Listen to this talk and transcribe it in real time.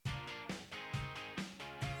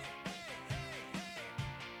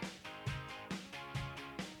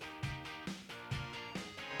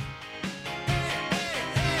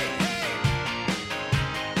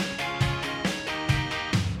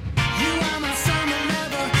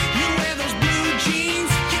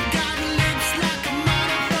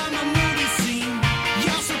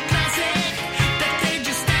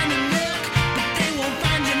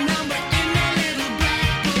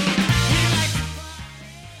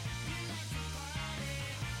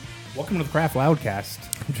Welcome to the Craft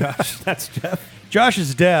Loudcast. Josh, that's Jeff. Josh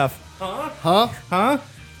is deaf. Huh?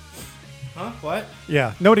 What?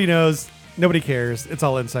 Yeah, nobody knows. Nobody cares. It's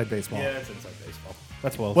all inside baseball. Yeah, it's inside baseball.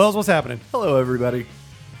 That's Wells. Wells, what's happening? Hello, everybody.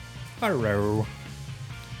 Hello.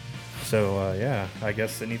 So, yeah, I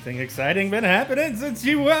guess anything exciting been happening since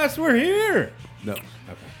you last were here? No. Okay.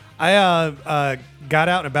 I got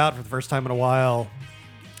out and about for the first time in a while.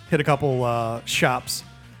 Hit a couple shops,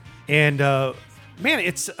 and man,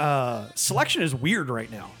 it's selection is weird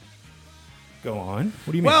right now. Go on.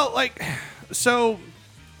 What do you mean? Well, like, so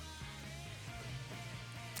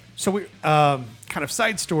we kind of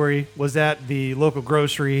side story was at the local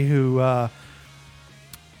grocery who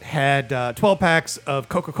had 12 packs of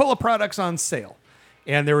Coca-Cola products on sale.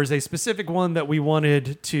 And there was a specific one that we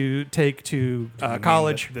wanted to take to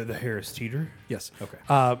college. The Harris Teeter? Yes. Okay.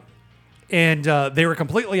 And they were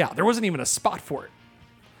completely out. There wasn't even a spot for it.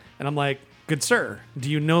 And I'm like, good sir,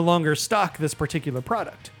 do you no longer stock this particular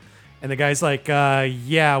product? And the guy's like,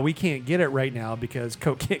 yeah, we can't get it right now because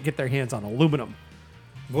Coke can't get their hands on aluminum.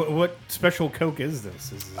 What special Coke is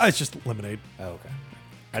this? It's just lemonade. Oh, okay.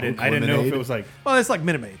 I didn't know if it was like... Well, it's like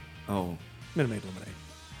Minute Maid. Oh. Minute Maid lemonade.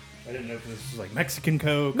 I didn't know if this was like Mexican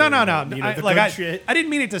Coke. No. You know, I the good shit. didn't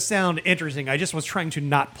mean it to sound interesting. I just was trying to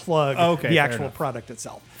not plug the actual product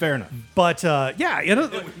itself. Fair enough. But, yeah, you know...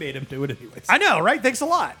 We made him do it anyways. I know, right? Thanks a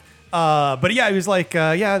lot. But yeah, he was like,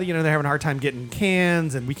 yeah, you know, they're having a hard time getting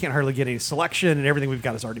cans and we can't hardly get any selection and everything we've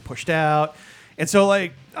got is already pushed out. And so,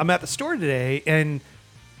 like, I'm at the store today and,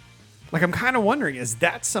 like, I'm kind of wondering, is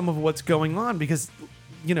that some of what's going on? Because,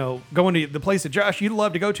 you know, going to the place that Josh, you'd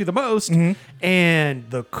love to go to the most, and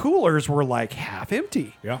the coolers were, like, half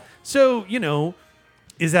empty. Yeah. So, you know,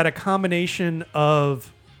 is that a combination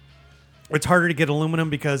of it's harder to get aluminum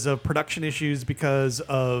because of production issues because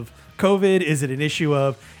of COVID? Is it an issue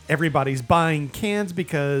of everybody's buying cans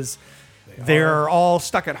because they're all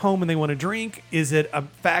stuck at home and they want to drink? Is it a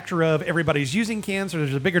factor of everybody's using cans, or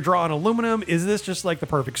there's a bigger draw on aluminum? Is this just like the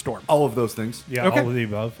perfect storm? All of those things. Yeah, Okay. all of the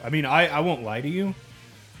above. I mean, I won't lie to you.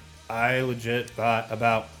 I legit thought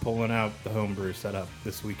about pulling out the homebrew setup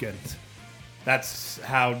this weekend. That's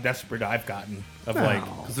how desperate I've gotten.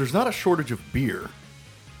 Because there's not a shortage of beer,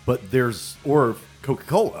 but or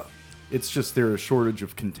Coca-Cola. It's just there's a shortage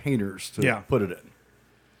of containers to put it in.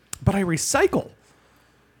 But I recycle.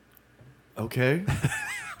 Okay.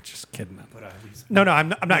 Just kidding. No, I'm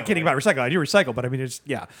not kidding about recycle. I do recycle, but I mean, it's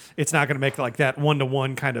not going to make like that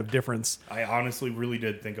one-to-one kind of difference. I honestly really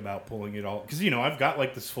did think about pulling it all. Because, you know, I've got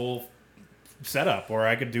like this full setup where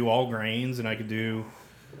I could do all grains and I could do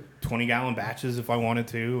 20-gallon batches if I wanted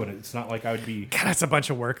to. And it's not like I would be... God, that's a bunch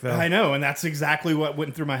of work, though. I know. And that's exactly what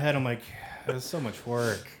went through my head. I'm like, that's so much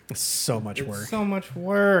work. It's so much work. So much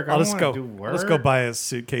work. I'll just do work. Let's go buy a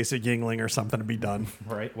suitcase of Yingling or something to be done.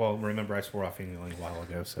 Right. Well, remember I swore off Yingling a while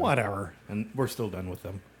ago. So. Whatever. And we're still done with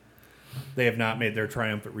them. They have not made their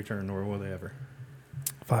triumphant return, nor will they ever.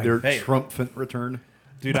 Fine. Their triumphant return.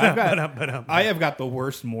 Dude, I have got the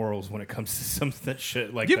worst morals when it comes to some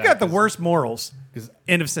shit like that. You've got the worst morals.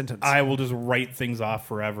 End of sentence. I will just write things off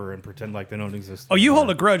forever and pretend like they don't exist. Oh, you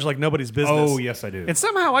hold a grudge like nobody's business. Oh, yes, I do. And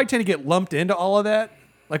somehow I tend to get lumped into all of that.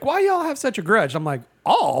 Like, why y'all have such a grudge? I'm like,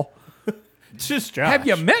 all? It's just Josh. Have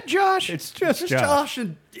you met Josh? It's just Josh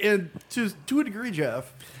and to a degree,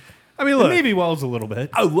 Jeff. I mean, look. Maybe Wells a little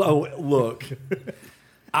bit. Oh, look.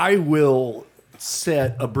 I will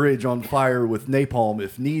set a bridge on fire with napalm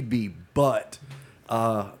if need be, but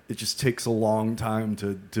it just takes a long time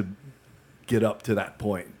to get up to that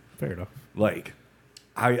point. Fair enough. Like,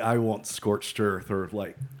 I want scorched earth or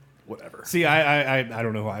like whatever. See, I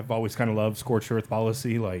don't know. I've always kind of loved scorched earth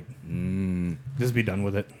policy. Like, just be done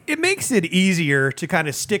with it. It makes it easier to kind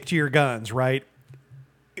of stick to your guns, right?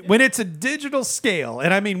 When it's a digital scale,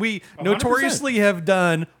 and I mean, we 100%. notoriously have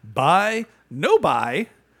done buy, no buy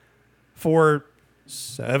for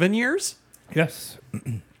 7 years. Yes.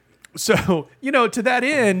 So, you know, to that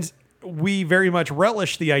end, we very much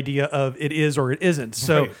relish the idea of it is or it isn't.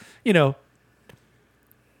 So, Right. you know,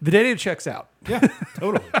 the data checks out. Yeah,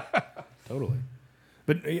 totally. Totally.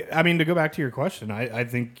 But, I mean, to go back to your question, I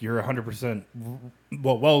think you're 100%,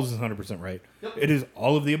 well, Wells is 100% right. Yep. It is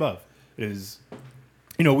all of the above. It is,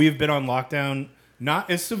 you know, we've been on lockdown, not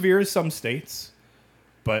as severe as some states,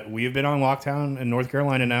 but we have been on lockdown in North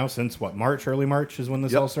Carolina now since, March, early March is when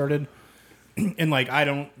this all started. And, like, I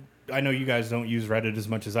know you guys don't use Reddit as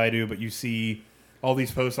much as I do, but you see all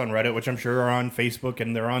these posts on Reddit, which I'm sure are on Facebook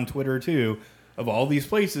and they're on Twitter too, of all these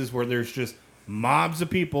places where there's just mobs of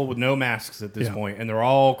people with no masks at this point, and they're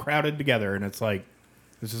all crowded together, and it's like,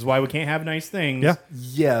 this is why we can't have nice things.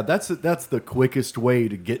 Yeah, that's the quickest way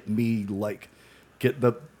to get me, like, get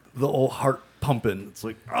the the old heart pumping. It's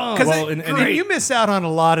like, oh, Because you miss out on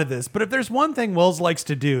a lot of this. But if there's one thing Wells likes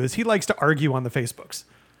to do is he likes to argue on the Facebooks.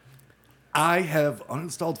 I have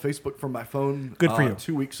uninstalled Facebook from my phone. Good for you.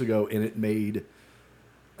 2 weeks ago, and it made.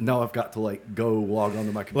 Now I've got to like go log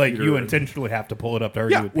onto my computer. Like you intentionally have to pull it up to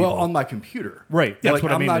argue with people. Well, on my computer, right? That's like,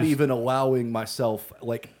 what I mean. I'm not even allowing myself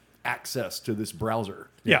like access to this browser.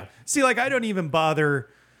 Yeah. See, like I don't even bother.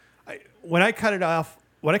 When I cut it off,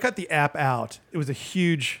 when I cut the app out, it was a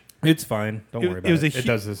huge. It's fine. Don't worry about it. It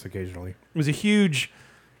does this occasionally. It was a huge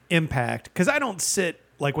impact because I don't sit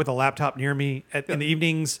like with a laptop near me in the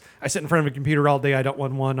evenings. I sit in front of a computer all day. I don't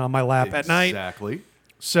want one on my lap at night. Exactly.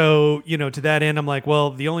 So, to that end, I'm like,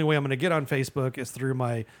 well, the only way I'm going to get on Facebook is through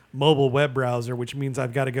my mobile web browser, which means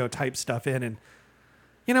I've got to go type stuff in. And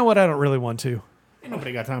you know what? I don't really want to. Ain't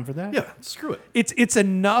nobody got time for that. Yeah, screw it. It's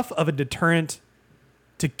enough of a deterrent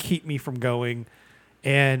to keep me from going.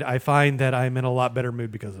 And I find that I'm in a lot better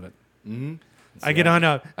mood because of it. Mm-hmm. I get on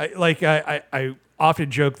I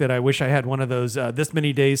often joke that I wish I had one of those this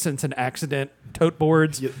many days since an accident tote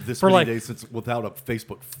boards. Yeah, this many days since without a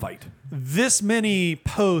Facebook fight. This many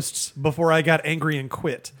posts before I got angry and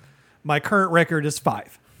quit. My current record is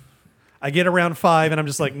 5. I get around 5 and I'm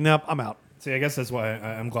just like, nope, I'm out. See, I guess that's why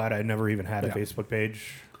I'm glad I never even had a Facebook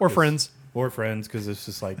page. Or friends. Because it's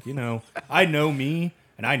just like, I know me.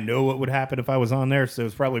 And I know what would happen if I was on there, so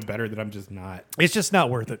it's probably better that I'm just not. It's just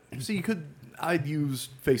not worth it. So I'd use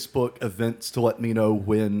Facebook events to let me know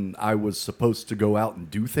when I was supposed to go out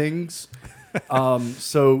and do things. But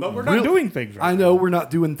we're not doing things right now. I know we're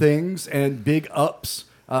not doing things, and big ups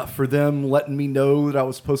for them letting me know that I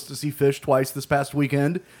was supposed to see fish twice this past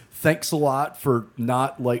weekend. Thanks a lot for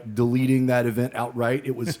not like deleting that event outright.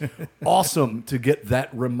 It was awesome to get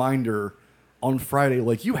that reminder on Friday,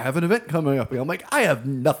 like, you have an event coming up. And I'm like, I have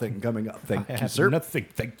nothing coming up. Thank you, sir. Nothing.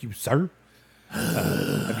 Thank you, sir.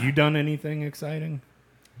 Have you done anything exciting?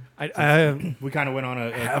 We kind of went on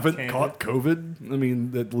a haven't tangent. caught COVID. I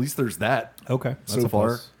mean, at least there's that. Okay. So far.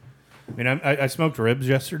 Plus. I mean, I smoked ribs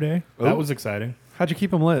yesterday. Oh. That was exciting. How'd you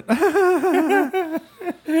keep them lit? Get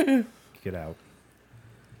out.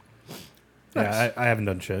 Nice. Yeah, I haven't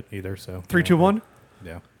done shit either. So 3, 2, 1.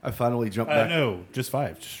 Yeah. I finally jumped back. No, just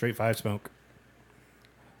 5. Just straight 5 smoke.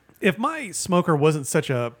 If my smoker wasn't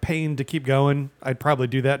such a pain to keep going, I'd probably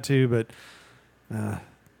do that too. But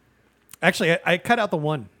actually, I cut out the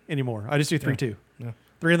 1 anymore. I just do 3, 2. Yeah.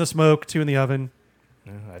 3 in the smoke, 2 in the oven.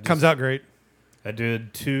 Yeah, Comes out great. I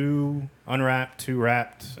did 2 unwrapped, 2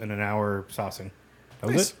 wrapped, and an hour saucing.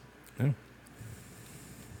 That was it. Yeah.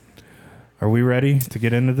 Are we ready to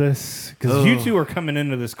get into this? Because you two are coming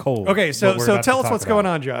into this cold. Okay, so tell us what's going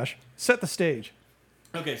on, Josh. Set the stage.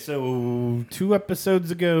 Okay, so 2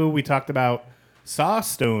 episodes ago, we talked about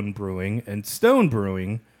Sawstone Brewing and Stone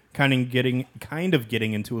Brewing kind of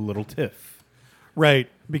getting into a little tiff. Right,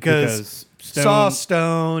 because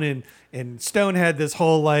Sawstone and Stone had this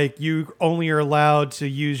whole, like, you only are allowed to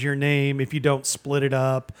use your name if you don't split it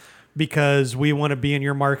up because we want to be in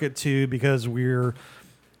your market too because we've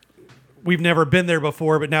never been there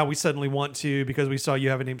before, but now we suddenly want to because we saw you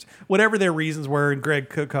have a name. Whatever their reasons were, and Greg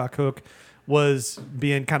Cook was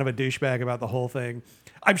being kind of a douchebag about the whole thing.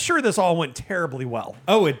 I'm sure this all went terribly well.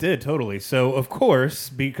 Oh, it did, totally. So, of course,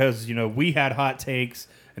 because, we had hot takes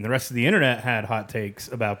and the rest of the internet had hot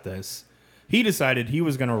takes about this, he decided he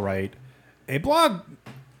was going to write a blog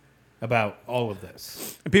about all of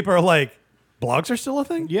this. And people are like, blogs are still a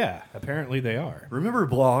thing? Yeah, apparently they are. Remember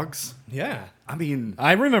blogs? Yeah. I mean,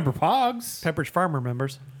 I remember Pogs. Pepperidge Farm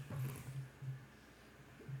remembers.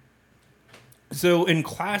 So, in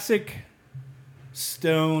classic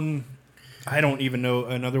Stone, I don't even know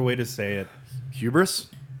another way to say it. hubris?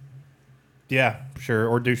 Yeah, sure.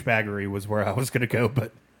 Or douchebaggery was where I was going to go,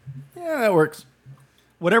 but Yeah, that works.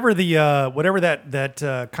 Whatever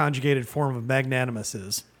that conjugated form of magnanimous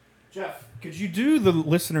is. Jeff, could you do the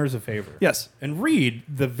listeners a favor? Yes. And read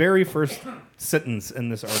the very first sentence in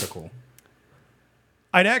this article.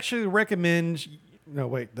 I'd actually recommend. No,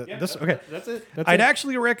 wait. Okay. That's it. I'd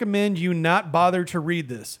actually recommend you not bother to read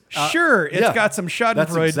this. Sure, it's got some Schadenfreude.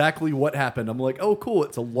 That's exactly what happened. I'm like, oh, cool.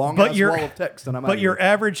 It's a long But ass your- wall of text, and I'm But out your here.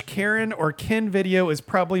 average Karen or Ken video is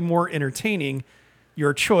probably more entertaining.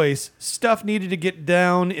 Your choice. Stuff needed to get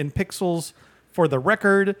down in pixels for the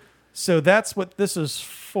record. So that's what this is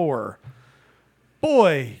for.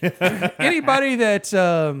 Boy, anybody that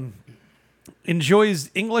enjoys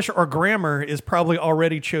English or grammar is probably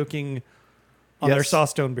already choking on their Yes.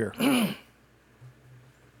 Sawstone beer.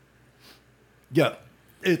 Yeah,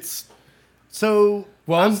 it's so.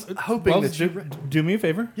 Well, I'm hoping that you do me a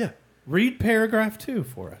favor. Yeah. Read paragraph 2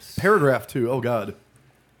 for us. Paragraph 2. Oh God.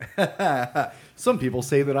 Some people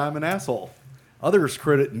say that I'm an asshole. Others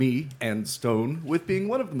credit me and Stone with being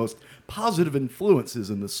one of the most positive influences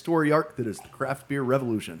in the story arc that is the craft beer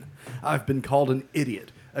revolution. I've been called an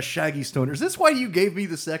idiot, a shaggy stoner. Is this why you gave me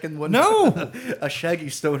the second one? No! A shaggy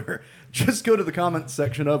stoner. Just go to the comments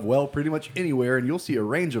section of, well, pretty much anywhere, and you'll see a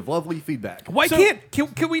range of lovely feedback. Why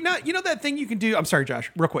can we not? You know that thing you can do? I'm sorry,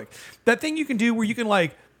 Josh, real quick. That thing you can do where you can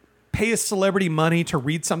like pay a celebrity money to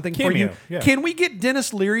read something for you. Yeah. Can we get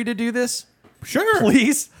Dennis Leary to do this? Sure.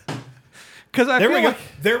 Please? Because There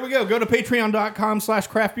we go. Go to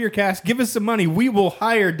patreon.com/craftbeercast. Give us some money. We will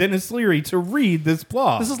hire Dennis Leary to read this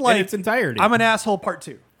blog. This is like in its entirety. I'm an asshole part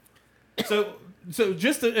 2. So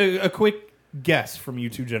just a quick guess from you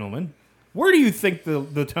two gentlemen. Where do you think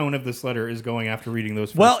the tone of this letter is going after reading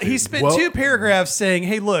those? Well, he spent 2 paragraphs saying,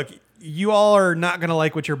 "Hey, look, you all are not going to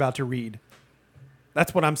like what you're about to read."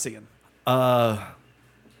 That's what I'm seeing. No.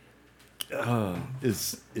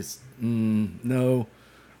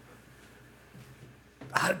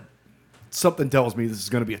 Something tells me this is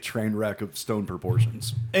going to be a train wreck of Stone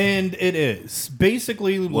proportions. And it is.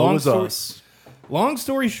 Basically, long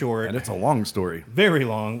story short. And it's a long story. Very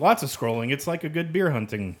long. Lots of scrolling. It's like a good beer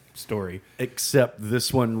hunting story. Except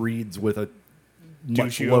this one reads with a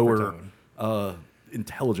much Douchey lower overtone.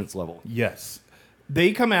 intelligence level. Yes.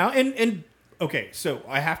 They come out and okay, so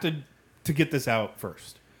I have to get this out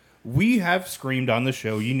first. We have screamed on the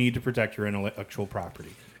show, you need to protect your intellectual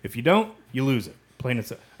property. If you don't, you lose it. Plain and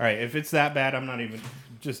simple. All right, if it's that bad, I'm not even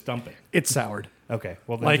just dumping. It's soured. Okay,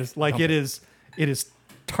 well then just like dump it is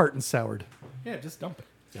tart and soured. Yeah, just dump it.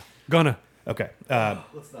 Yeah. Gonna. Okay.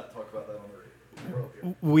 Let's not talk about that on the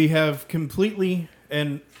radio. We have completely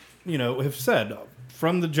and have said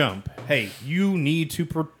from the jump, hey, you need to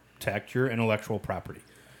protect your intellectual property.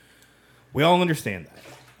 We all understand that.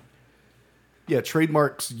 Yeah,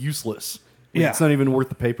 trademark's useless. Yeah. It's not even worth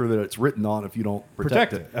the paper that it's written on if you don't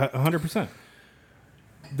protect it. 100%.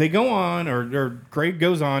 They go on, or Greg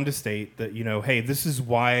goes on to state that, hey, this is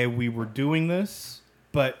why we were doing this.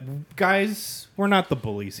 But, guys, we're not the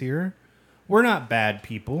bullies here. We're not bad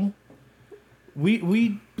people.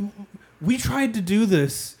 We tried to do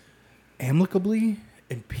this amicably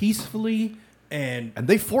and peacefully. And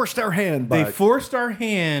they forced our hand. They forced our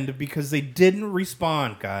hand because they didn't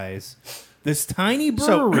respond, guys. This tiny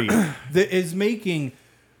brewery that is making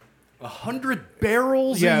 100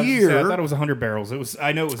 barrels a year. year. I thought it was 100 barrels.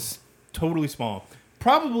 I know it was totally small.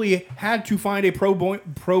 Probably had to find a pro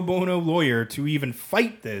bono lawyer to even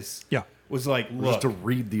fight this. Yeah. Was like, look. Just to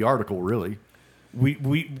read the article, really.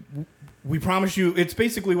 We promise you. It's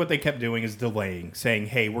basically what they kept doing is delaying, saying,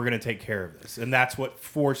 hey, we're going to take care of this. And that's what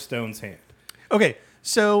forced Stone's hand. Okay,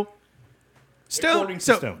 so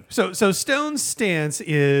Stone's stance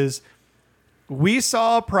is we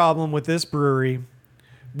saw a problem with this brewery.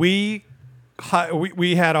 We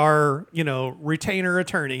had our retainer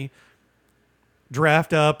attorney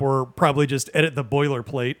draft up or probably just edit the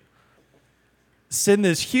boilerplate, send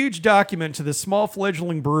this huge document to this small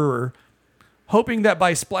fledgling brewer, hoping that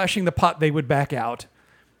by splashing the pot they would back out.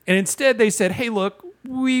 And instead they said, hey, look,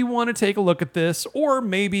 we want to take a look at this, or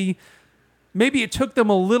maybe it took them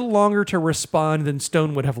a little longer to respond than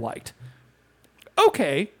Stone would have liked.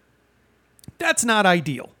 Okay, that's not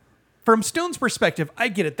ideal. From Stone's perspective, I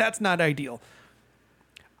get it. That's not ideal.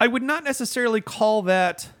 I would not necessarily call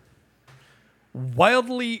that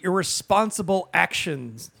wildly irresponsible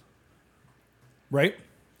actions. Right?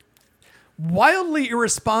 Wildly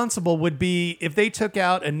irresponsible would be if they took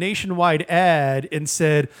out a nationwide ad and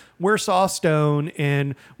said, we're Soft Stone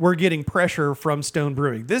and we're getting pressure from Stone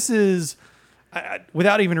Brewing. This is...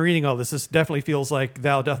 without even reading all this definitely feels like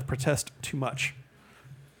thou doth protest too much.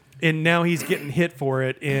 And now he's getting hit for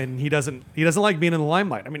it, and he doesn't like being in the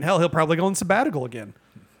limelight. I mean, hell, he'll probably go on sabbatical again.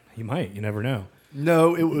 He might. You never know.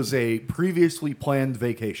 No, it was a previously planned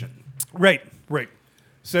vacation. Right.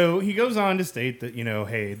 So he goes on to state that,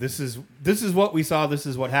 hey, this is what we saw, this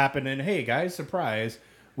is what happened, and hey, guys, surprise,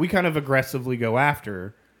 we kind of aggressively go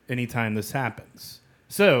after anytime this happens.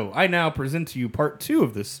 So I now present to you part 2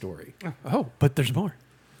 of this story. Oh, but there's more.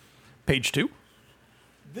 Page 2.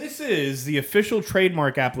 This is the official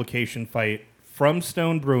trademark application fight from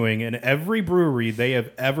Stone Brewing and every brewery they have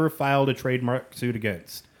ever filed a trademark suit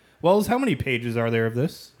against. Wells, how many pages are there of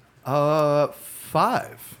this?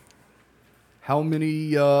 5. How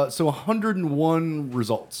many? So 101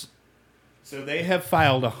 results. So they have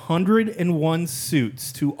filed 101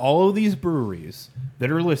 suits to all of these breweries that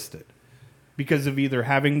are listed because of either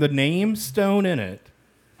having the name Stone in it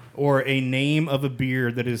or a name of a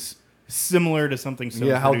beer that is similar to something.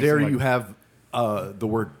 Yeah, how dare you have the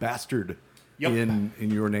word bastard Yep.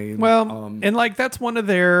 in your name. Well, and like that's one of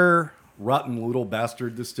their Rotten Little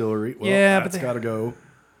Bastard Distillery. Well, Yeah, but that's got to go.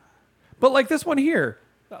 But like this one here,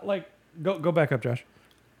 like go back up, Josh.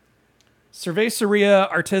 Cerveceria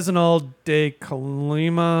Artesanal de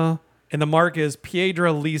Colima, and the mark is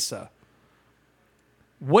Piedra Lisa.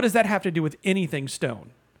 What does that have to do with anything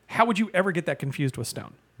Stone? How would you ever get that confused with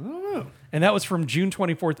Stone? I don't know. And that was from June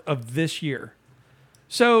 24th of this year.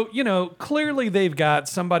 So, clearly they've got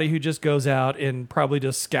somebody who just goes out and probably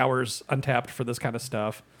just scours Untapped for this kind of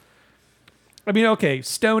stuff. I mean, okay,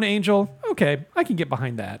 Stone Angel, okay, I can get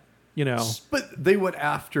behind that. But they went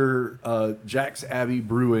after Jack's Abbey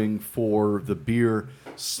Brewing for the beer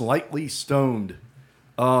Slightly Stoned.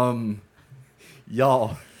 Y'all.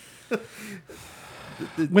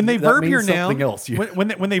 When they verb your something noun, else.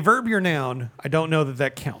 when they verb your noun, I don't know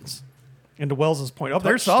that counts. And to Wells's point,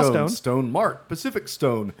 there's Touchstone, Sawstone. Stone Mark, Pacific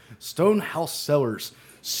Stone, Stone House Cellars,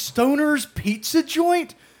 Stoner's Pizza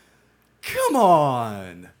Joint. Come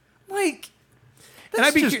on, like. And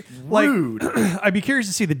That's just rude. I'd be curious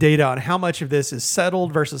to see the data on how much of this is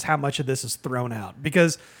settled versus how much of this is thrown out.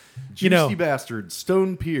 Because, Juicy Bastard,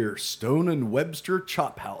 Stone Pier, Stone and Webster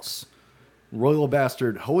Chop House, Royal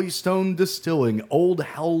Bastard, Holy Stone Distilling, Old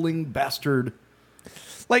Howling Bastard.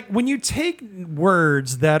 like when you take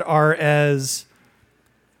words that are as,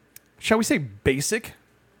 shall we say, basic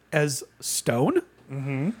as stone,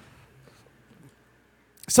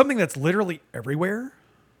 something that's literally everywhere,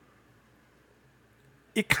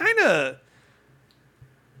 it's kind of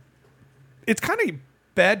a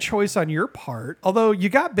bad choice on your part. Although you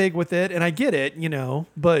got big with it, and I get it,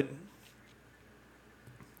 but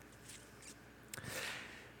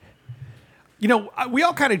we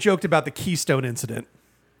all kind of joked about the Keystone incident,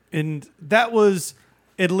 and that was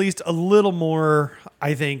at least a little more,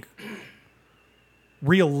 I think,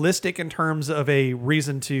 realistic in terms of a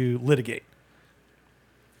reason to litigate.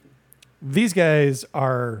 These guys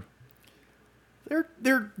are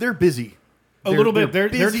They're busy. A little bit. Their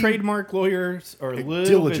busy, trademark lawyers are a little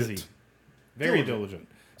diligent. busy. Very diligent.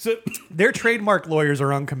 So, their trademark lawyers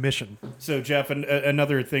are on commission. so Jeff,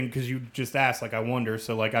 another thing, because you just asked, I wonder.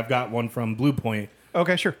 So, I've got one from Blue Point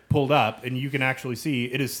Okay, sure. pulled up, and you can actually see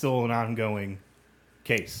it is still an ongoing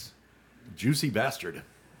case. Juicy Bastard.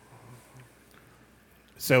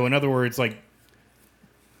 So, in other words,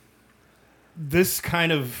 this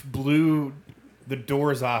kind of blew the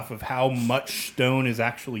doors off of how much Stone is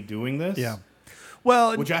actually doing this. Yeah.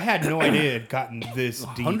 Well, Which I had no idea had gotten this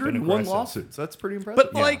deep and 101 aggressive. lawsuits. That's pretty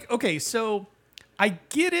impressive. but okay, so I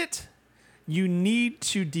get it. You need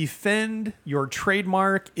to defend your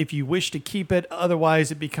trademark if you wish to keep it.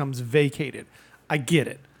 Otherwise, it becomes vacated. I get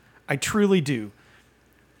it. I truly do.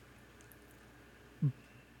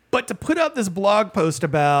 But to put out this blog post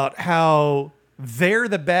about how they're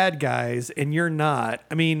the bad guys and you're not,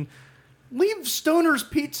 I mean, Leave Stoner's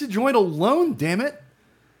Pizza Joint alone, damn it.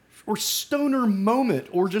 Or Stoner Moment.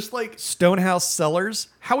 Or just Stonehouse Cellars.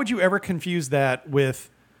 How would you ever confuse that with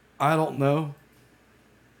I don't know.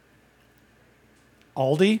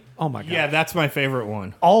 Aldi? Oh my God. Yeah, that's my favorite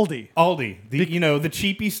one. Aldi. The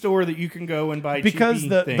cheapy store that you can go and buy Because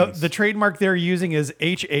cheapy things. the trademark they're using is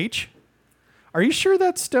HH. Are you sure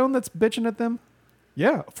that's Stone that's bitching at them?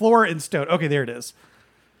 Yeah. Flora and Stone. Okay, there it is.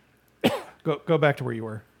 Go back to where you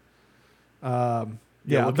were.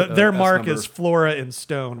 look at Their S mark number. is Flora and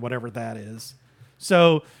Stone, whatever that is.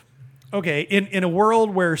 So, okay, in a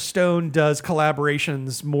world where Stone does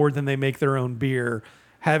collaborations more than they make their own beer,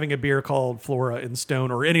 having a beer called Flora and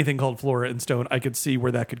Stone or anything called Flora and Stone, I could see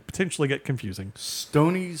where that could potentially get confusing.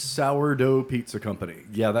 Stoney's Sourdough Pizza Company.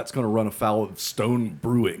 Yeah, that's going to run afoul of Stone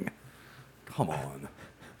Brewing. Come on.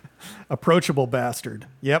 Approachable bastard.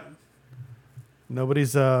 Yep.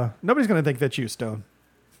 Nobody's going to think that's you, Stone.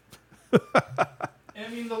 I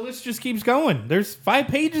mean, the list just keeps going. There's 5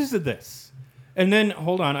 pages of this. And then,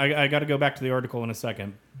 hold on, I got to go back to the article in a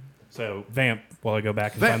second. So, vamp while I go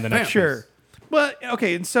back and find the next piece. Sure. But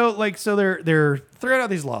okay, and so they're throwing out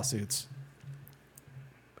these lawsuits.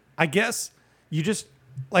 I guess you just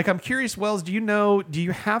I'm curious, Wells, do you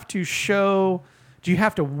have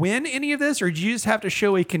to win any of this, or do you just have to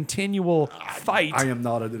show a continual fight? I am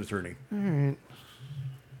not an attorney. All right.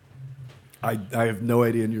 I have no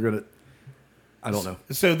idea, and you're going to... I don't know.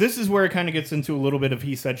 So this is where it kind of gets into a little bit of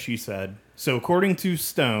he said, she said. So according to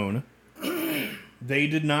Stone, they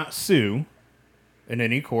did not sue in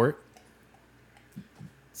any court.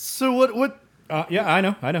 So what Yeah, I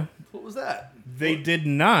know. what was that? They did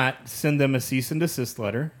not send them a cease and desist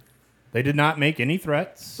letter. They did not make any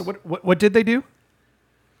threats. So what did they do?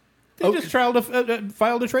 They just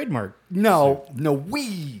filed a trademark. No,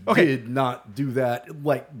 we did not do that.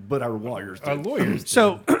 But our lawyers did. Our lawyers.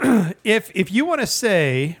 So, if you want to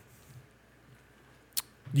say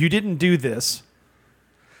you didn't do this,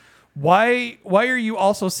 why are you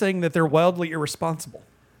also saying that they're wildly irresponsible?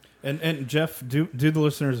 And Jeff, do the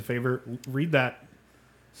listeners a favor. Read that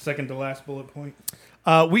second to last bullet point.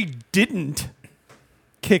 We didn't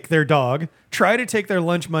kick their dog, try to take their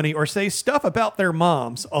lunch money, or say stuff about their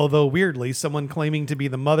moms. Although, weirdly, someone claiming to be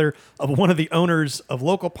the mother of one of the owners of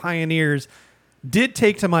Local Pioneers did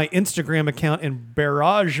take to my Instagram account and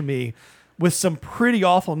barrage me with some pretty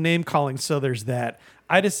awful name calling. So there's that.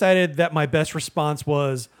 I decided that my best response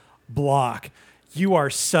was block. You are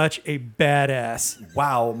such a badass.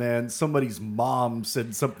 Wow, man. Somebody's mom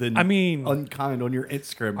said something unkind on your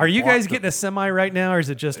Instagram. Are you guys getting a semi right now, or is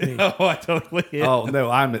it just me? Oh, I totally am. Oh,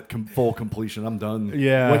 no, I'm at full completion. I'm done.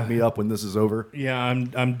 Yeah. Wake me up when this is over. Yeah,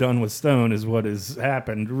 I'm done with Stone is what has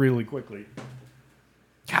happened really quickly.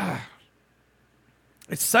 God.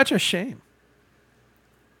 It's such a shame.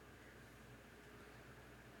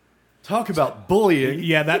 Talk about bullying.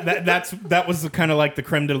 Yeah, that was the kind of like the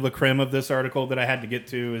creme de la creme of this article that I had to get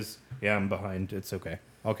to is, I'm behind. It's okay.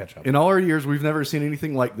 I'll catch up. In all our years, we've never seen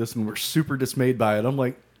anything like this, and we're super dismayed by it. I'm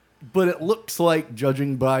like, but it looks like,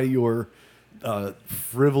 judging by your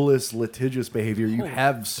frivolous, litigious behavior, you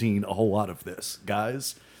have seen a whole lot of this,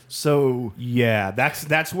 guys. So yeah,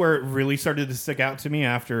 that's where it really started to stick out to me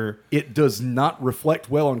after. It does not reflect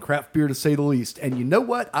well on craft beer, to say the least. And you know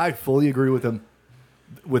what? I fully agree with him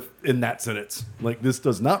in that sentence. Like, this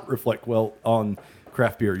does not reflect well on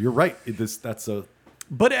craft beer. You're right.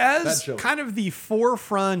 But as kind of the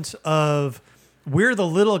forefront of we're the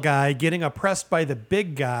little guy getting oppressed by the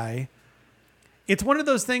big guy, it's one of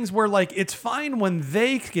those things where, like, it's fine when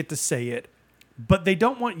they get to say it, but they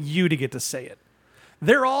don't want you to get to say it.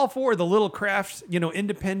 They're all for the little craft,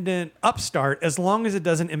 independent upstart as long as it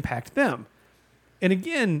doesn't impact them. And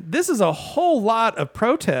again, this is a whole lot of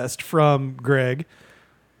protest from Greg.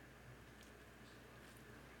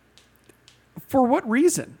 For what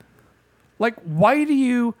reason? Like, why do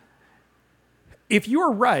you... If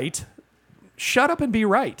you're right, shut up and be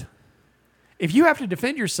right. If you have to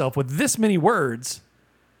defend yourself with this many words,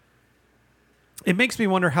 it makes me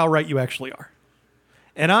wonder how right you actually are.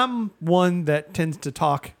 And I'm one that tends to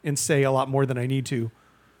talk and say a lot more than I need to,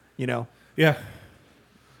 Yeah.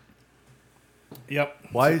 Yep.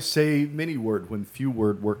 Why say many word when few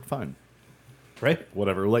word work fine? Right?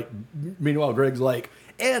 Whatever. Like, meanwhile, Greg's like,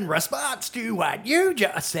 in response to what you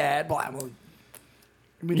just said, blah, blah.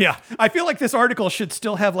 Yeah. I feel like this article should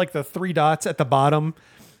still have like the 3 dots at the bottom.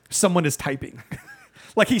 Someone is typing.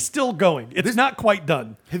 Like, he's still going. It's not quite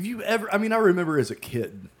done. Have you ever, I remember as a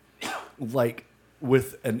kid, like,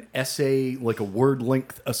 with an essay, like a word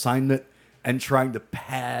length assignment, and trying to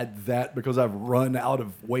pad that because I've run out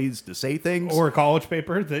of ways to say things. Or a college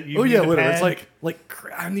paper that you whatever. pad. It's like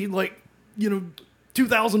I need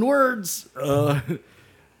 2,000 words.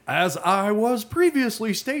 As I was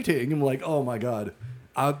previously stating, I'm like, oh my God.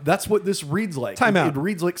 That's what this reads like. Time out. It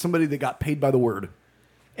reads like somebody that got paid by the word.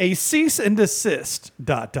 A cease and desist, ...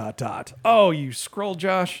 Oh, you scrolled,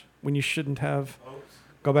 Josh, when you shouldn't have.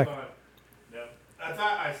 Go back. I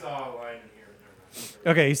thought I saw a line in here.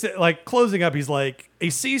 Okay, he said, like, closing up, he's like, a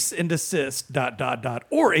cease and desist, ...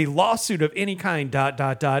 or a lawsuit of any kind, ...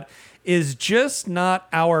 is just not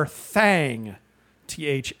our thang,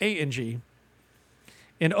 THANG,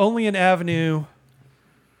 and only an avenue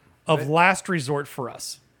of last resort for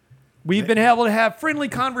us. We've been able to have friendly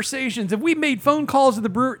conversations, and we made phone calls to the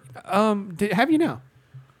brewery. Have you now?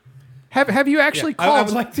 Have you actually called? I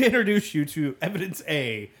would like to introduce you to Evidence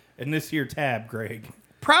A in this here tab, Greg.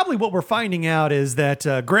 Probably what we're finding out is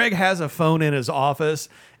that Greg has a phone in his office,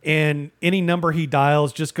 and any number he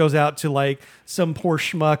dials just goes out to like some poor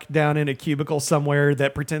schmuck down in a cubicle somewhere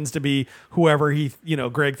that pretends to be whoever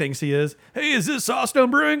Greg thinks he is. Hey, is this Sawstone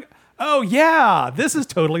Brewing? Oh yeah, this is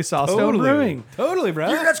totally Sawstone Brewing. Totally, bro.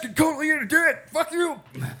 You guys can totally do it. Fuck you.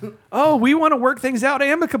 Oh, we want to work things out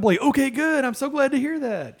amicably. Okay, good. I'm so glad to hear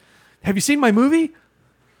that. Have you seen my movie?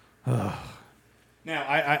 Now,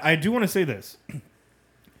 I do want to say this.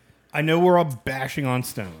 I know we're all bashing on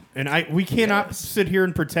Stone, and we cannot sit here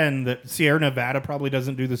and pretend that Sierra Nevada probably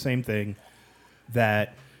doesn't do the same thing,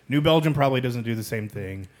 that New Belgium probably doesn't do the same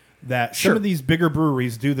thing, that some of these bigger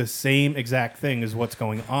breweries do the same exact thing as what's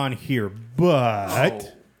going on here,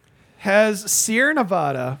 but... Has Sierra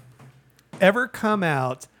Nevada ever come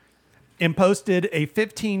out and posted a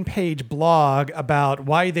 15-page blog about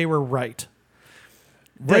why they were right?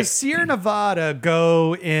 Does Sierra Nevada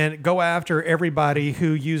go after everybody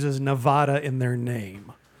who uses Nevada in their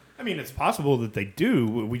name? I mean, it's possible that they do.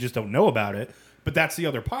 We just don't know about it. But that's the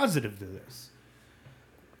other positive to this.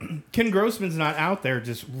 Ken Grossman's not out there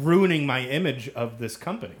just ruining my image of this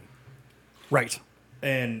company. Right.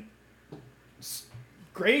 And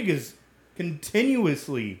Greg is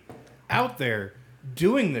continuously out there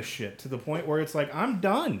doing this shit to the point where it's like, I'm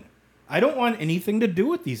done. I don't want anything to do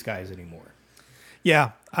with these guys anymore.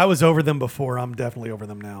 Yeah, I was over them before. I'm definitely over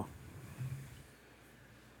them now.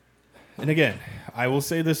 And again, I will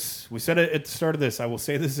say this. We said it at the start of this. I will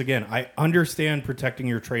say this again. I understand protecting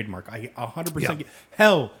your trademark. I 100% get.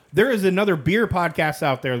 Hell, there is another beer podcast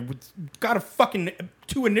out there with got a fucking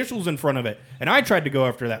 2 initials in front of it. And I tried to go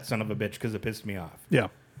after that son of a bitch because it pissed me off. Yeah.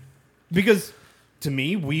 Because to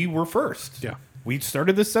me, we were first. Yeah. We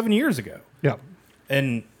started this 7 years ago. Yeah.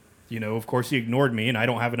 And, of course, he ignored me, and I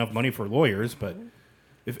don't have enough money for lawyers, but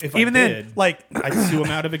if even I then, did, I'd sue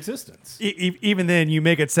him out of existence. Even then, you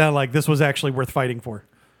make it sound like this was actually worth fighting for.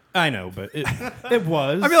 I know, but it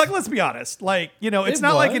was. I mean, let's be honest. It's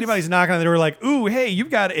not like anybody's knocking on the door like, ooh, hey,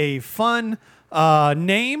 you've got a fun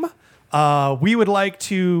name. We would like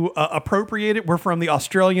to appropriate it. We're from the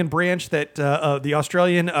Australian branch the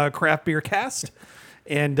Australian craft beer cast.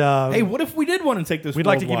 And hey, what if we did want to take this? We'd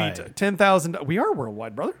worldwide? like to give you 10,000. We are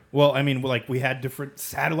worldwide, brother. Well, I mean, we had different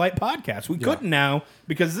satellite podcasts. We couldn't now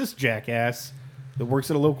because this jackass that works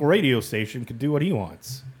at a local radio station could do what he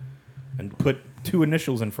wants and put 2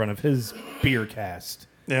 initials in front of his beer cast.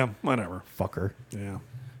 Yeah, whatever. Fucker. Yeah.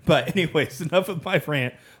 But anyways, enough of my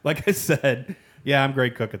rant. Like I said, yeah, I'm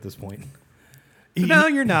Greg Cook at this point. No,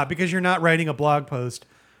 you're not, because you're not writing a blog post.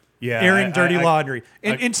 Yeah, airing dirty laundry.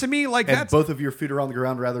 And to me, and that's... both of your feet are on the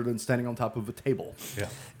ground rather than standing on top of a table. Yeah.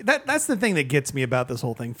 That's the thing that gets me about this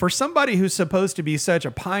whole thing. For somebody who's supposed to be such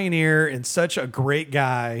a pioneer and such a great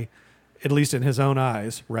guy, at least in his own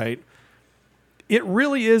eyes, right? It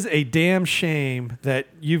really is a damn shame that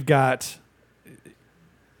you've got...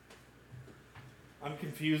 I'm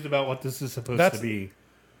confused about what this is supposed to be.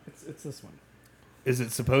 It's this one. Is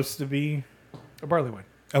it supposed to be? A barley wine.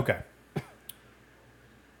 Okay.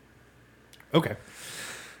 Okay.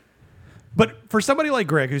 But for somebody like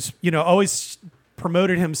Greg, who's always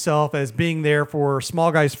promoted himself as being there for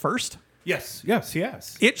small guys first, Yes.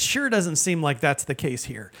 it sure doesn't seem like that's the case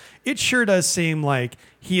here. It sure does seem like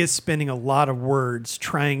he is spending a lot of words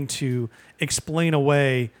trying to explain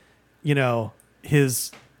away,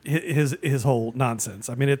 his whole nonsense.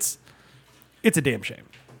 I mean, it's a damn shame.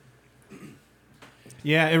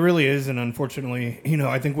 Yeah, it really is, and unfortunately,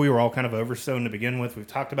 I think we were all kind of overstoned to begin with. We've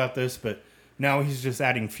talked about this, but now he's just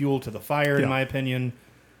adding fuel to the fire, in my opinion,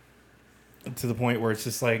 to the point where it's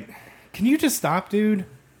just like, can you just stop, dude?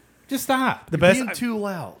 Just stop. You're being too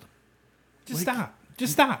loud. Just stop.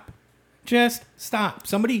 Just stop. Just stop.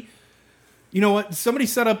 Somebody, you know what? Somebody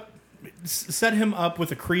set him up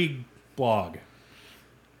with a Krieg blog.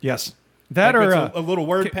 Yes. That or a little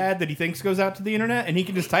word pad that he thinks goes out to the internet, and he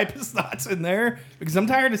can just type his thoughts in there because I'm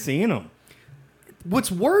tired of seeing them.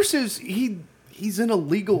 What's worse is he's in a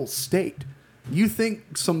legal state. You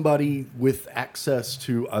think somebody with access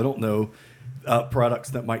to, I don't know,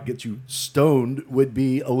 products that might get you stoned would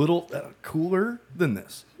be a little cooler than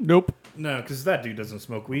this? Nope. No, because that dude doesn't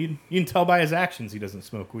smoke weed. You can tell by his actions he doesn't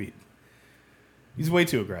smoke weed. He's way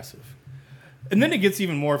too aggressive. And then it gets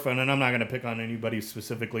even more fun, and I'm not going to pick on anybody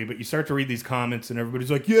specifically, but you start to read these comments, and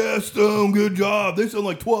everybody's like, yeah, Stone, good job. They sound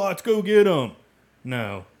like twats. Go get them.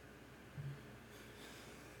 No.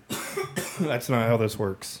 That's not how this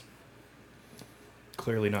works.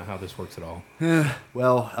 Clearly not how this works at all.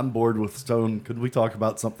 Well, I'm bored with Stone. Could we talk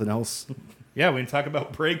about something else? Yeah, we can talk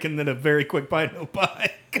about break and then a very quick buy, no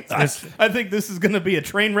buy. I think this is going to be a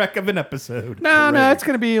train wreck of an episode. No, it's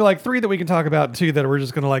going to be like 3 that we can talk about, 2 that we're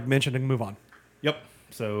just going to mention and move on. Yep.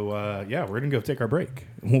 So, we're going to go take our break.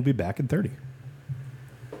 And we'll be back in 30.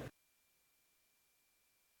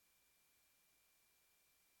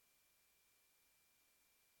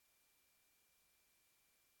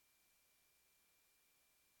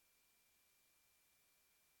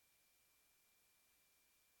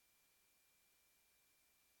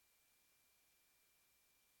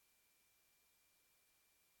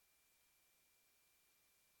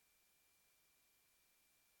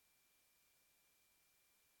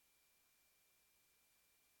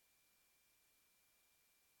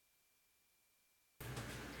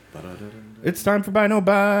 It's time for Buy No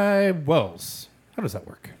Buy Wells. How does that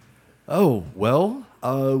work? Oh, well,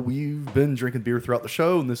 we've been drinking beer throughout the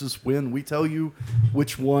show, and this is when we tell you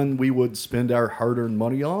which one we would spend our hard-earned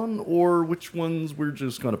money on or which ones we're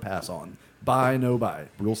just going to pass on. Buy, no buy.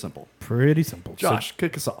 Real simple. Pretty simple. Josh,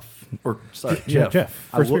 kick us off. Or, sorry, Yeah, Jeff. Jeff,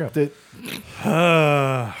 I first looked at...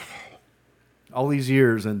 all these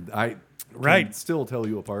years, and I Right. can still tell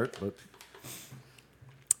you apart. But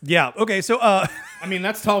Yeah. Okay. So, I mean,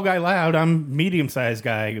 that's tall guy loud. I'm medium-sized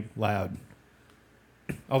guy loud.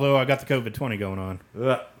 Although I got the COVID-20 going on.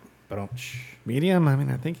 But medium. I mean,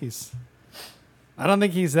 I don't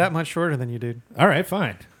think he's that much shorter than you, dude. all right,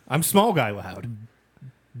 fine. I'm small guy loud.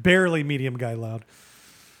 Barely medium guy loud.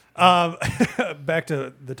 Back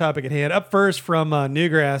to the topic at hand. Up first from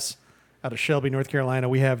Newgrass out of Shelby, North Carolina,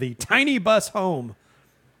 we have the Tiny Bus Home,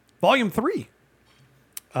 Volume 3.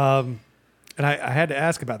 And I had to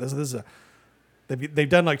ask about this. This is they've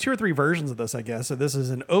done like 2 or 3 versions of this, I guess. So this is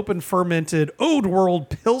an open fermented Old World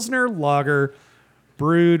Pilsner lager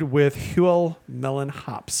brewed with Huell melon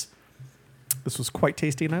hops. This was quite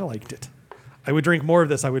tasty, and I liked it. I would drink more of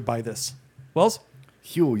this. I would buy this. Wells?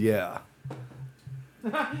 Hugh, yeah.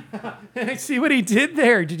 I see what he did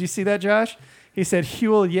there. Did you see that, Josh? He said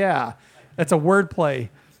Huell, yeah. That's a wordplay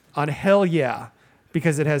on hell yeah,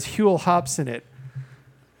 because it has Huell hops in it.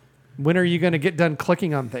 When are you going to get done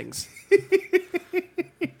clicking on things?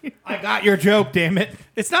 I got your joke, damn it.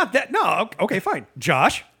 It's not that. No. Okay, fine.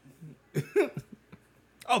 Josh?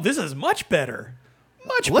 Oh, this is much better.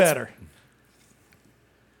 Much better.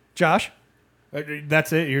 Josh?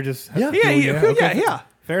 That's it? You're just... Yeah. Yeah.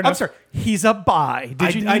 Fair enough. I'm sorry. He's a buy.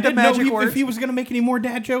 Did you need I the didn't magic know words? if he was going to make any more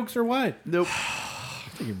dad jokes or what. Nope.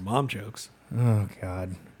 Your mom jokes. Oh,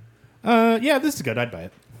 God. Yeah, this is good. I'd buy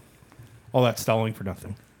it. All that stalling for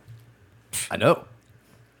nothing. I know.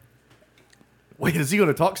 Wait, is he going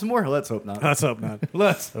to talk some more? Let's hope not. Let's hope not.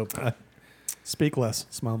 Let's hope not. Speak less,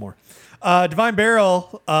 smile more. Divine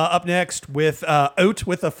Barrel up next with Oat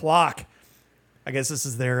with a Flock. I guess this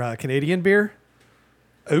is their Canadian beer.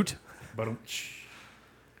 Oat.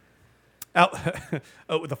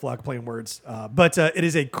 Oat with a Flock, playing words. But it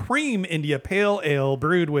is a cream India Pale Ale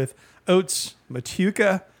brewed with oats,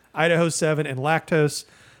 Matuka, Idaho 7, and lactose.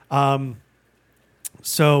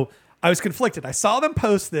 So I was conflicted. I saw them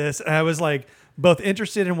post this, and I was like both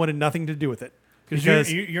interested and wanted nothing to do with it.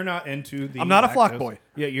 Because you're not into the... I'm not a lactose. Flock boy.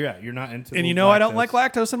 Yeah, you're not into And the you know I don't lactose.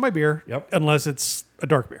 like lactose in my beer unless it's a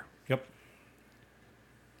dark beer. Yep.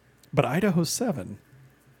 But Idaho 7,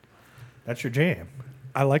 That's your jam.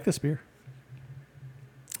 I like this beer.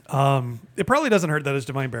 It probably doesn't hurt that it's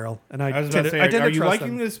Divine Barrel. And I was about to say, are you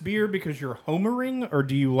liking this beer because you're homering, or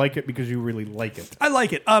do you like it because you really like it? I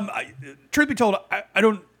like it. Truth be told,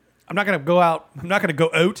 I'm not going to go out. I'm not going to go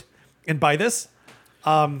out and buy this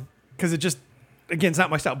because it just, again, it's not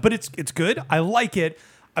my style. But it's good. I like it.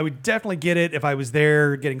 I would definitely get it if I was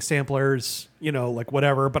there getting samplers, like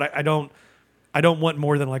whatever. But I don't want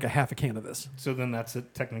more than like a half a can of this. So then that's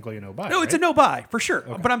technically a no buy. No, it's a no buy for sure.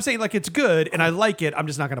 Okay. But I'm saying like it's good and I like it. I'm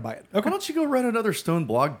just not going to buy it. Okay. Why don't you go write another Stone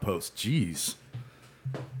blog post? Jeez.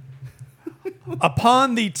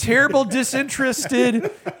 Upon the terrible disinterested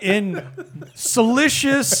in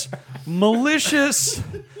malicious,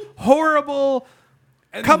 horrible,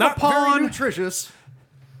 And come not upon very nutritious.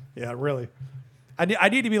 Yeah, really. I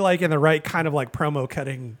need to be like in the right kind of like promo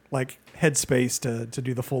cutting like headspace to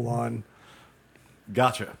do the full on.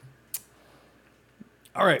 Gotcha.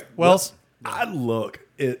 All right. Well,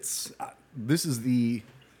 this is the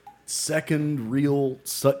second real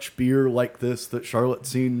such beer like this that Charlotte's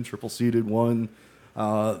seen, triple seeded one.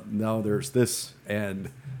 Now there's this,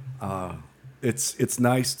 and it's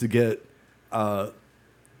nice to get oat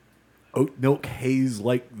milk haze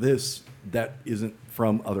like this that isn't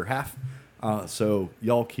from Other Half. So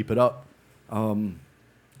y'all keep it up.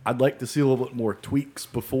 I'd like to see a little bit more tweaks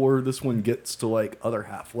before this one gets to like Other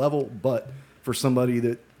Half level, but for somebody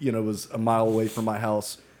that is a mile away from my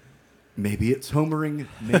house, maybe it's homering,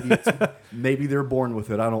 maybe they're born with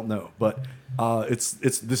it. I don't know, but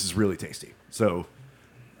this is really tasty. So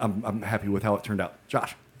I'm happy with how it turned out.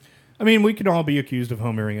 Josh, I mean, we can all be accused of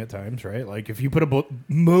homering at times, right? Like if you put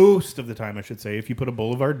most of the time, I should say, if you put a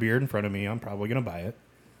Boulevard beer in front of me, I'm probably going to buy it.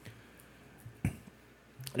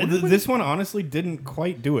 This one honestly didn't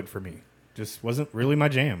quite do it for me. Just wasn't really my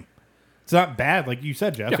jam. It's not bad, like you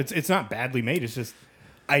said, Jeff. Yeah. It's not badly made. It's just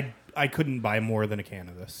I couldn't buy more than a can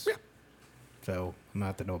of this. Yeah. So I'm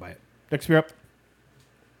not to know about it. Next beer up.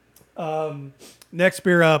 Next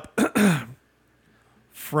beer up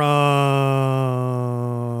from,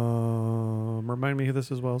 remind me who this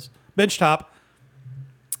is, Wells. Benchtop.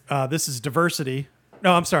 This is Diversity.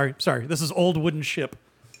 No, I'm sorry. This is Old Wooden Ship.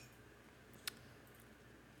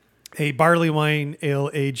 A barley wine ale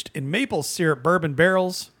aged in maple syrup bourbon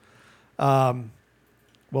barrels.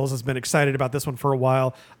 Wells has been excited about this one for a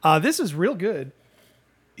while. This is real good.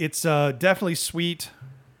 It's definitely sweet,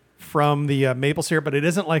 from the maple syrup, but it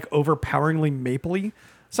isn't like overpoweringly mapley.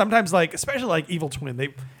 Sometimes, like especially like Evil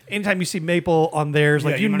Twin, anytime you see maple on theirs,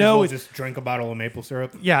 like you might as well it's just drink a bottle of maple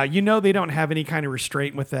syrup. yeah, they don't have any kind of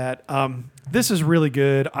restraint with that. This is really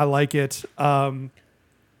good. I like it.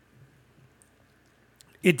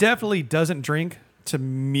 It definitely doesn't drink to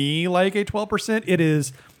me like a 12%. It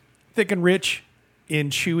is thick and rich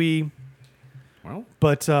and chewy. Well,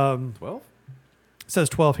 But 12? it says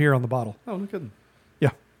 12 here on the bottle. Oh, no kidding.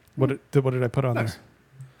 Yeah. What did I put on Nice. there?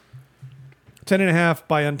 10.5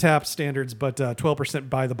 by Untapped standards, but 12%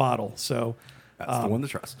 by the bottle. So That's the one to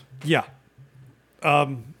trust. yeah. But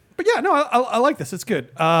yeah, no, I like this. It's good.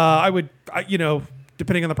 I would,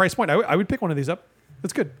 depending on the price point, I would pick one of these up.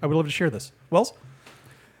 It's good. I would love to share this. Wells?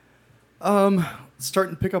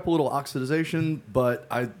 Starting to pick up a little oxidization, but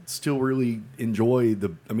I still really enjoy the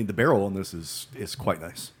barrel on this is quite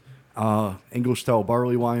nice. English style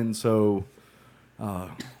barley wine, so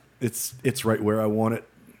it's right where I want it.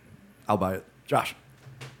 I'll buy it. Josh,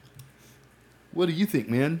 what do you think,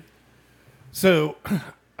 man? So,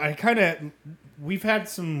 we've had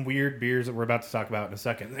some weird beers that we're about to talk about in a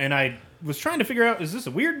second, and I was trying to figure out, is this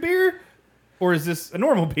a weird beer or is this a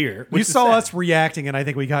normal beer? You saw us reacting, and I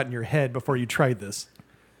think we got in your head before you tried this.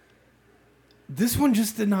 This one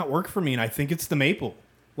just did not work for me, and I think it's the maple.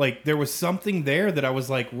 Like, there was something there that I was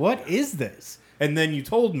like, what is this? And then you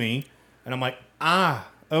told me, and I'm like,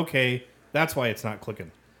 okay, that's why it's not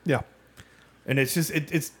clicking. Yeah. And it's just,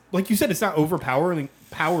 it's like you said, it's not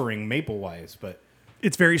powering maple-wise, but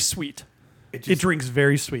It's very sweet. it It drinks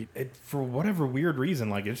very sweet. for whatever weird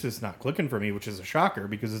reason, like, it's just not clicking for me, which is a shocker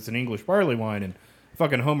because it's an English barley wine, and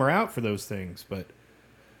fucking homer out for those things. But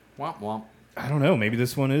Womp womp. I don't know. Maybe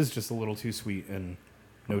this one is just a little too sweet and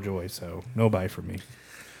no joy, so no buy for me.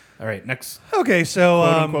 All right, next Okay, so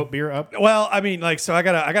quote-unquote beer up. well, I mean, like, so I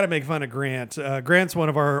gotta make fun of Grant. Grant's one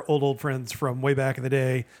of our old friends from way back in the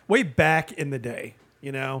day. Way back in the day,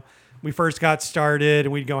 we first got started,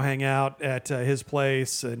 and we'd go hang out at his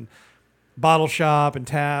place and bottle shop and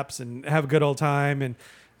taps and have a good old time. And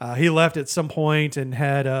he left at some point and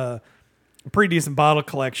had a pretty decent bottle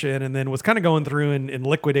collection, and then was kind of going through and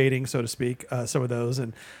liquidating, so to speak, some of those.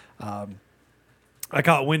 And I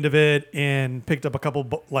caught wind of it and picked up a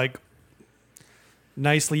couple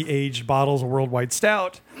nicely aged bottles of Worldwide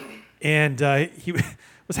Stout, and he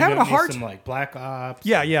was having a hard some like Black Ops.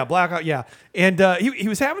 yeah, Blackout, yeah, and he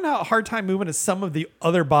was having a hard time moving to some of the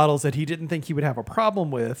other bottles that he didn't think he would have a problem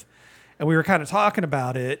with, and we were kind of talking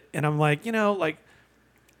about it, and I'm like, like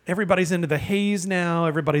everybody's into the haze now,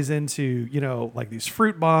 everybody's into like these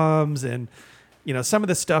fruit bombs, and some of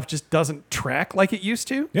this stuff just doesn't track like it used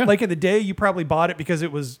to. Yeah. Like in the day, you probably bought it because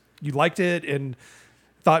you liked it and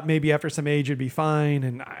thought maybe after some age it'd be fine.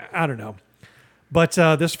 And I don't know. But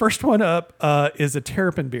this first one up is a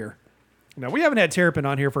Terrapin beer. Now, we haven't had Terrapin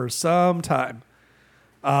on here for some time,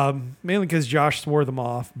 mainly because Josh swore them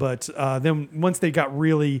off. But then once they got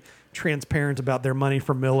really transparent about their money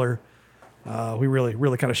from Miller, we really,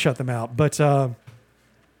 really kind of shut them out. But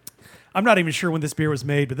I'm not even sure when this beer was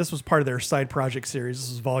made, but this was part of their side project series.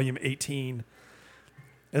 This is volume 18.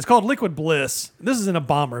 It's called Liquid Bliss. This is in a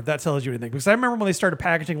bomber, if that tells you anything. Because I remember when they started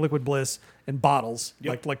packaging Liquid Bliss in bottles,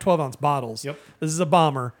 Yep. like 12-ounce bottles. Yep. This is a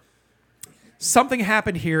bomber. Something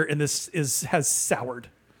happened here, and this has soured.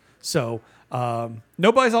 So,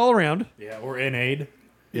 no buys all around. Yeah, or NA'd.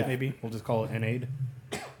 Yeah. Maybe. We'll just call it NA'd.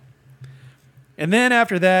 And then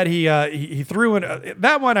after that, he threw in...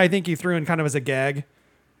 that one, I think he threw in kind of as a gag.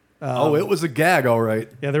 It was a gag, all right.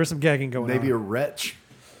 Yeah, there was some gagging going on. Maybe a retch.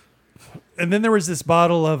 And then there was this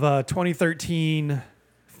bottle of 2013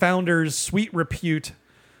 Founder's Sweet Repute,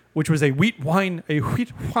 which was a wheat wine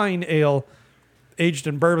ale aged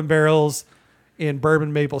in bourbon barrels and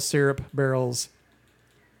bourbon maple syrup barrels.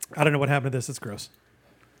 I don't know what happened to this. It's gross.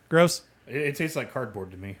 Gross? It tastes like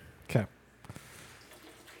cardboard to me. Okay.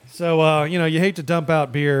 So, you hate to dump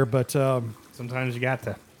out beer, but Sometimes you got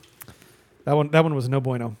to. that one was no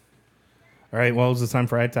bueno. All right, well, it's time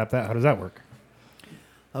for I Tap That. How does that work?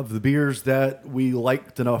 Of the beers that we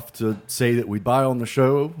liked enough to say that we'd buy on the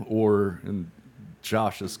show, or in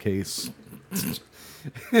Josh's case,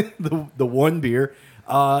 the one beer,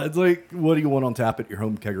 it's like, what do you want on tap at your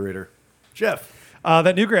home kegerator? Jeff.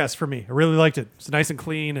 That Newgrass for me. I really liked it. It's nice and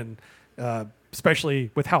clean, and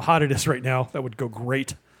especially with how hot it is right now, that would go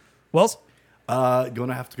great. Wells?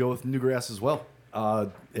 Gonna have to go with Newgrass as well.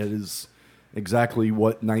 It is exactly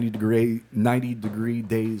what 90 degree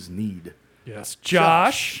days need. Yes.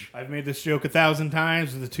 Josh? I've made this joke 1,000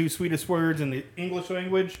 times. The two sweetest words in the English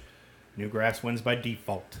language. Newgrass wins by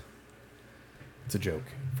default. It's a joke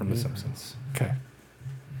from The Simpsons. Okay.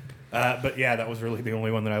 But yeah, that was really the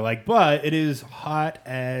only one that I like. But it is hot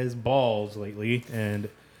as balls lately, and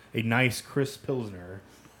a nice crisp Pilsner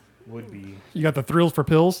would be You got the thrills for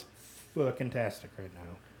pills? fucking tastic right now.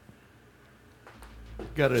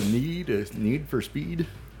 Got a need for speed.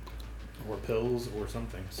 Or pills or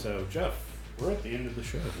something. So, Jeff, we're at the end of the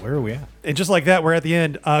show. Where are we at? And just like that, we're at the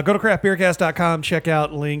end. Go to craftbeercast.com. Check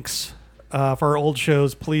out links for our old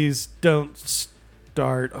shows. Please don't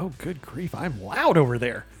start. Oh, good grief. I'm loud over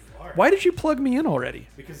there. Why did you plug me in already?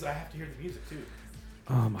 Because I have to hear the music, too.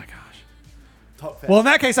 Oh, my gosh. Talk fast. Well, in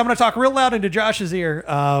that case, I'm going to talk real loud into Josh's ear.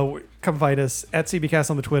 Come find us at CBcast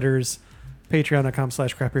on the Twitters,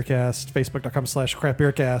 patreon.com/craftbeercast,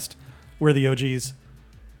 facebook.com/craftbeercast. We're the OGs.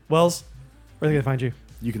 Wells, where are they going to find you?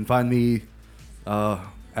 You can find me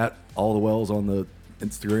at all the Wells on the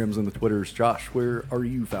Instagrams and the Twitters. Josh, where are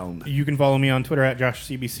you found? You can follow me on Twitter at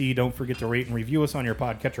JoshCBC. Don't forget to rate and review us on your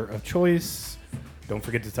podcatcher of choice. Don't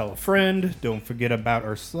forget to tell a friend. Don't forget about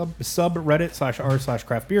our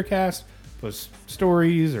subreddit/r/craftbeercast. Post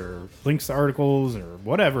stories or links to articles or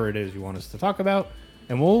whatever it is you want us to talk about,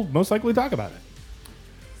 and we'll most likely talk about it.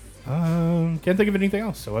 Can't think of anything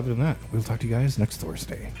else. So other than that, we'll talk to you guys next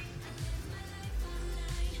Thursday.